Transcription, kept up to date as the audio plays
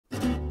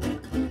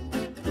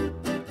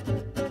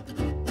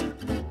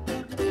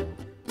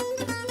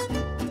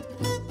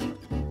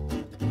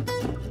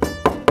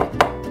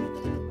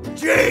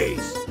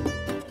Jeez!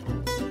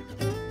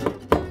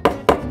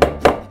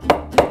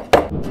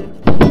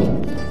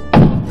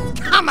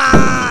 Come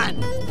on!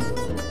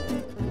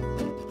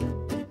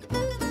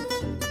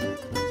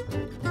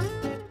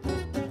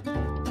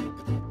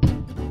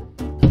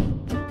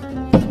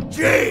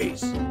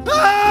 Jeez!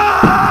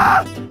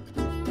 Ah!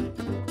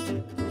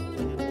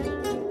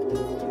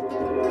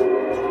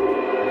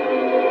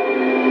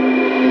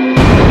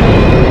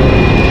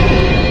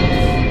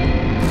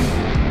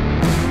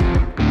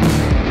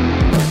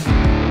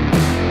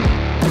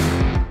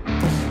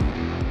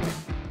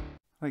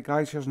 Right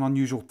guys, here's an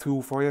unusual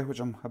tool for you which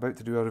I'm about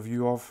to do a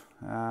review of.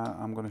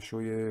 I'm going to show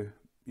you,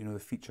 the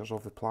features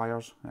of the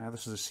pliers.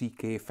 This is the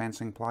CK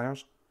Fencing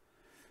Pliers,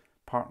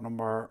 part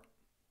number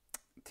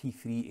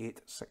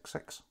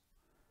T3866.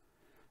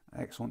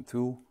 Excellent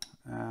tool.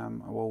 I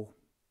will,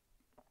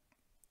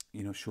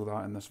 show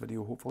that in this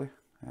video hopefully.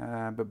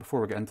 But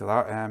before we get into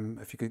that,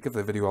 if you could give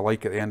the video a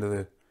like at the end of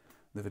the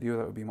video,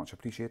 that would be much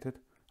appreciated.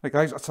 Right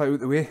guys, that's out of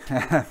the way.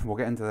 We'll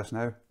get into this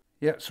now.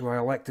 Yeah, so I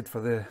elected for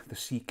the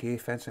CK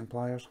Fencing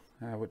Pliers,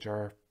 which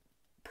are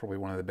probably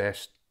one of the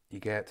best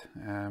you get.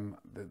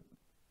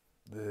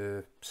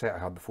 The set I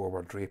had before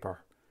were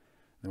Draper.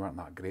 They weren't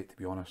that great, to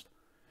be honest.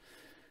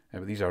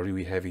 But these are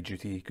really heavy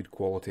duty, good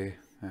quality,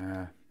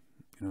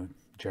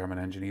 German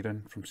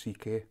engineering from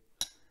CK.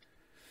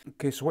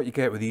 Okay, so what you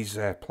get with these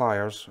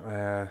pliers,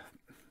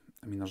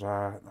 there's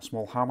a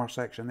small hammer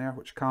section there,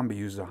 which can be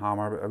used as a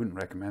hammer, but I wouldn't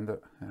recommend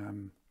it.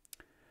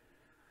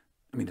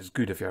 It's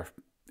good if you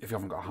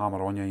haven't got a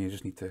hammer on you, you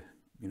just need to,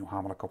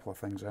 hammer a couple of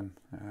things in.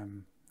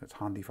 It's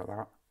handy for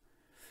that.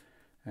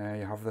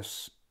 You have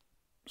this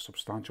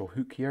substantial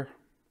hook here,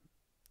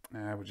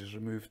 which is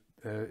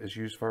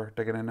used for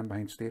digging in and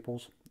behind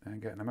staples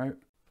and getting them out.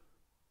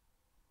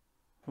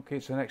 Okay,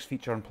 so the next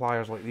feature on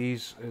pliers like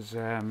these is,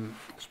 let's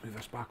move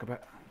this back a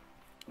bit,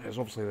 is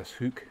obviously this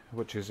hook,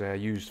 which is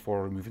used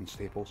for removing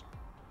staples.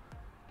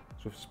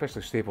 So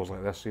especially staples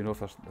like this,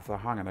 if they're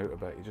hanging out a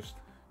bit, you just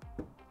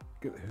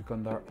get the hook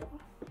under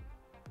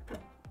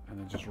and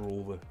then just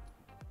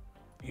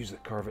use the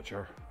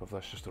curvature of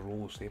this just to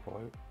roll the staple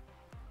out.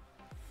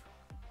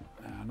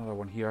 Another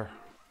one here.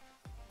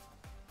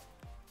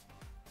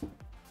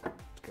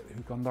 Let's get the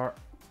hook under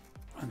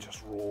and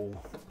just roll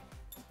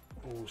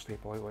the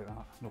staple out like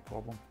that, no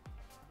problem.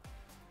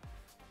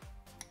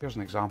 Here's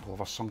an example of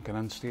a sunken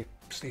in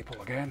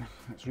staple again.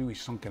 It's really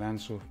sunken in,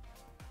 so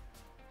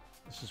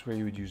this is where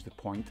you would use the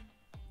point.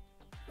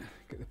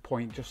 Get the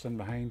point just in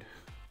behind.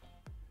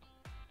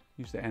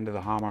 Use the end of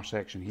the hammer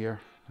section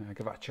here,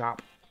 give it a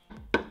chap.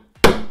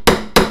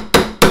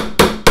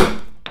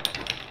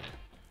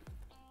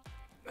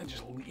 And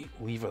just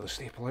lever the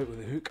staple out with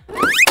the hook.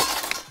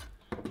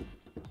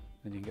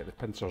 Then you can get the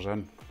pincers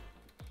in.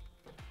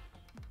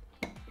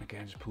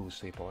 Again, just pull the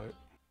staple out.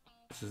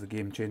 This is the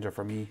game changer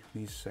for me,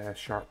 these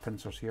sharp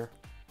pincers here,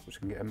 which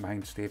can get in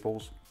behind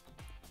staples.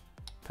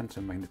 Pinch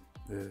in behind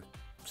the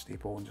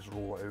staple and just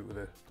roll it out with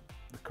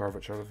the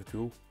curvature of the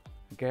tool.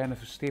 Again, if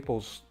the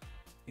staple's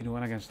in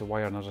against the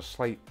wire and there's a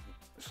slight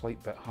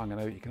bit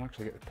hanging out, you can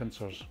actually get the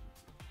pincers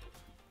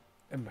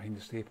in behind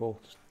the staple.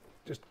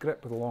 Just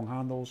grip with the long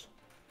handles.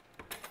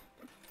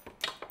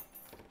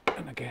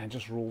 And again,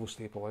 just roll the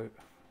staple out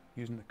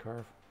using the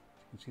curve.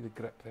 You can see the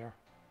grip there.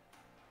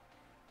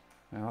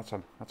 Now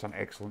that's an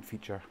excellent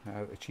feature.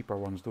 The cheaper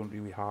ones don't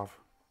really have,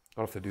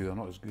 or if they do, they're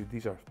not as good.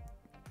 These are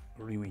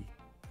really,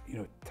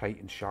 tight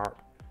and sharp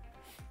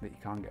that you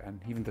can get in.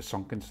 Even the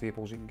sunken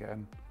staples you can get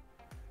in.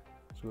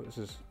 So this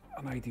is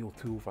an ideal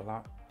tool for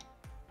that.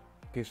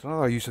 Okay, so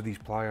another use of these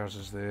pliers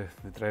is the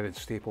dreaded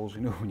staples,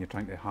 when you're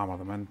trying to hammer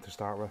them in to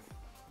start with.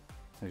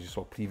 As you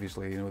saw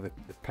previously, they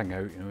ping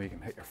out, you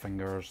can hit your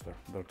fingers,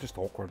 they're just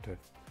awkward to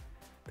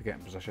get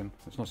in position.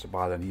 It's not so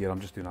bad in here, I'm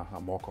just doing a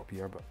mock-up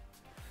here, but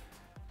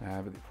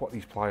what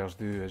these pliers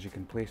do is you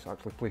can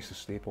actually place the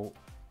staple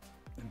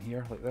in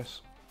here like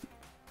this.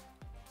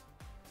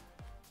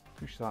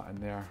 Push that in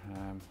there,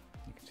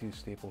 you can see the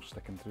staple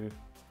sticking through.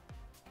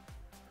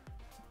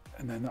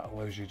 And then that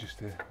allows you just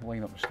to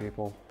line up the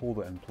staple, hold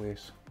it in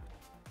place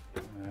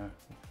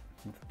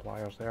with the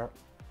pliers there.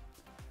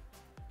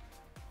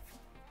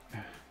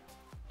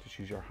 Just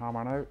use your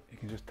hammer now, you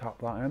can just tap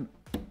that in.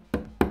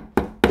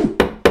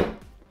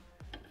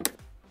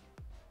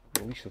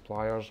 Release the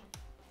pliers,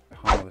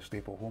 hammer the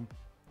staple home.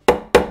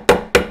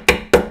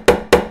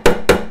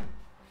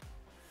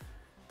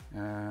 We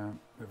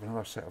have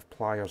another set of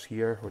pliers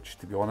here, which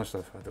to be honest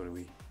I don't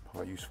really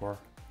have a use for.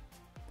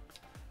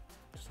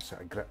 Just a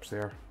set of grips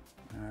there.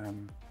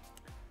 And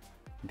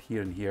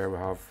here and here we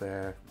have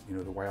the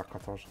wire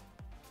cutters.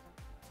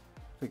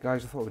 Right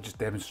guys, I thought I would just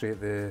demonstrate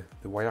the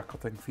wire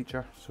cutting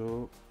feature.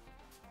 So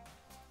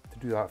to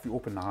do that, if you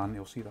open the hand,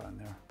 you'll see that in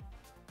there.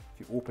 If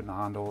you open the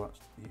handle,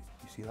 you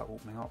see that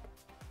opening up.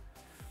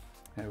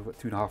 We've got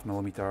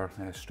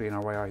 2.5mm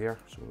strainer wire here,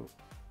 so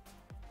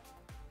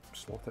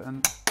slot it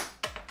in.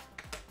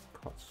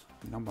 Cuts.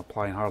 I'm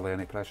applying hardly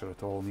any pressure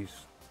at all, and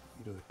these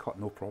they cut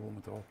no problem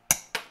at all.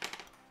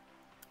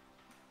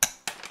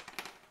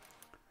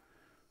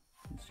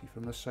 You can see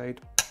from this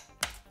side,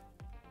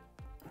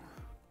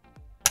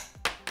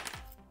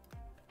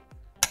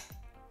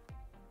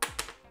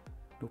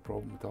 no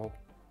problem at all.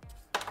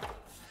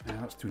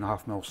 That's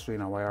 2.5mm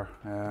strainer wire.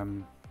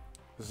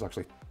 This is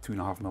actually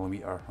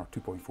 2.5mm or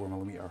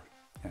 2.4mm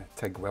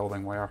TIG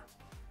welding wire.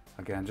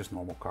 Again, just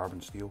normal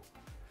carbon steel.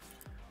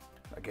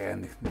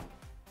 Again,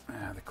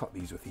 they cut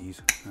these with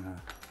ease. You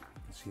can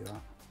see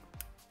that.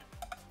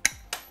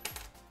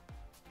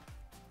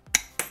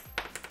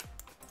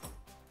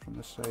 From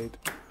this side,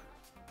 get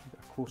a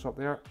close up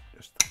there,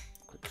 just a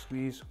quick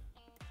squeeze.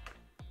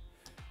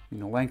 You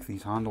know, the length of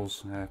these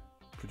handles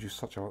produce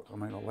such an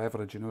amount of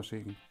leverage, you know, so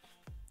you can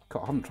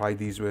cut. I haven't tried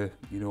these with,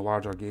 you know,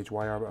 larger gauge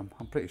wire, but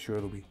I'm pretty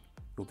sure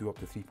they'll do up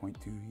to 3.2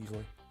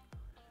 easily.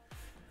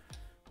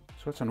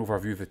 So that's an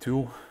overview of the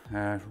tool.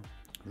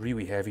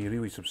 Really heavy,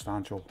 really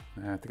substantial.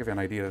 To give you an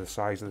idea of the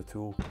size of the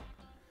tool,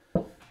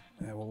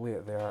 we'll lay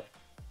it there,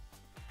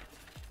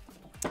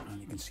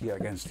 and you can see it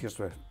against, here's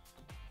the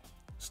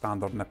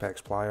standard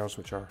Nipex pliers,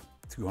 which are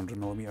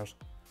 200mm.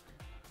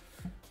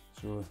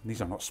 So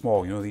these are not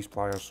small, you know, these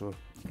pliers, so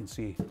you can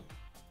see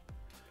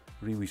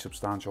really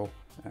substantial.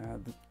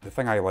 The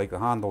thing I like, the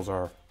handles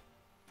are,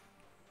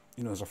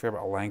 you know, there's a fair bit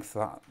of length,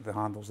 the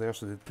handles there,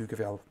 so they do give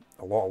you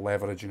a lot of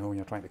leverage, you know, when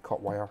you're trying to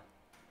cut wire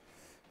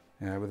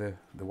with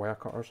the wire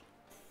cutters.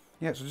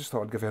 Yeah, so just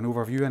thought I'd give you an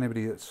overview.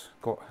 Anybody that's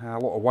got a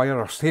lot of wire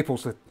or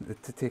staples to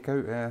take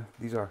out,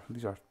 these are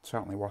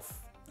certainly worth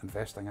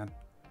investing in.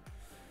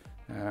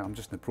 I'm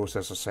just in the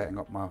process of setting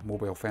up my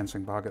mobile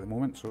fencing bag at the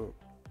moment, so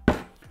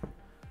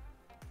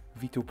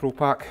Vito Pro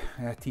Pack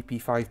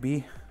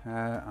TP5B,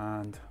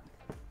 and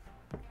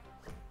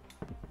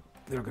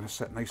they're going to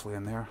sit nicely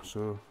in there,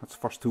 so that's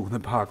the first tool in the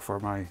bag for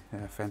my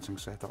fencing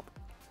setup,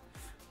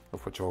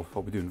 of which I'll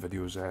be doing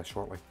videos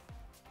shortly.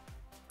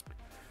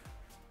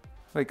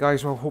 Right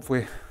guys, well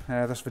hopefully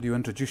this video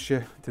introduced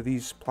you to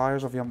these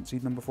pliers if you haven't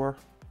seen them before.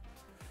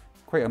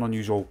 Quite an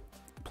unusual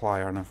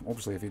plier, and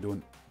obviously if you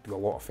don't do a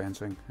lot of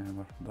fencing,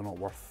 they're not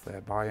worth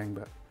buying,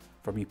 but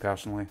for me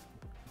personally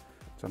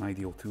it's an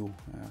ideal tool,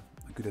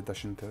 a good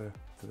addition to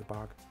the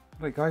bag.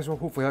 Right guys, well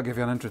hopefully I'll give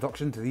you an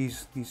introduction to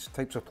these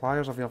types of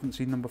pliers if you haven't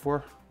seen them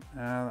before.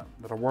 They're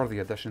a worthy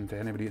addition to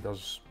anybody that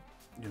does,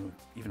 you know,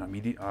 even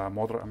a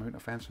moderate amount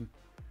of fencing.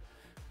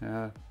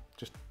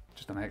 Just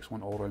an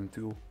excellent all-round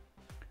tool.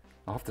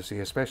 I have to say,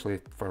 especially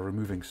for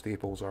removing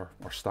staples or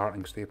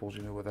starting staples,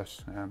 you know, with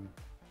this,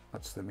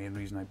 that's the main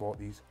reason I bought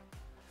these.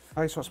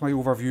 Right, so that's my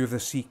overview of the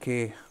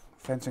CK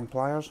Fencing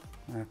Pliers,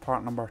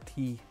 part number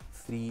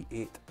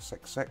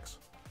T3866.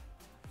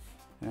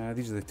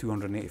 These are the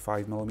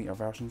 285mm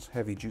versions,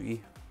 heavy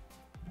duty,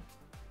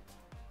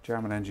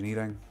 German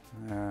engineering,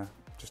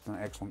 just an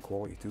excellent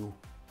quality tool.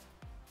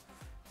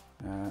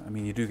 I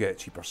mean, you do get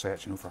cheaper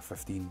sets, you know, for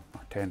 15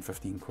 or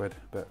 10-15 quid,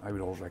 but I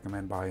would always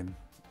recommend buying,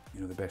 you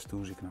know, the best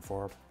tools you can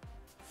afford.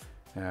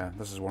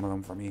 This is one of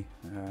them for me,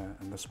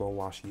 and this will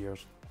last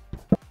years.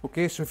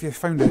 Okay, so if you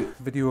found the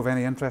video of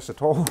any interest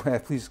at all,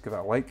 please give it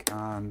a like,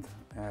 and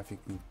if you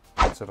can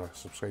consider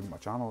subscribing to my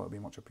channel, that would be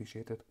much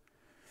appreciated.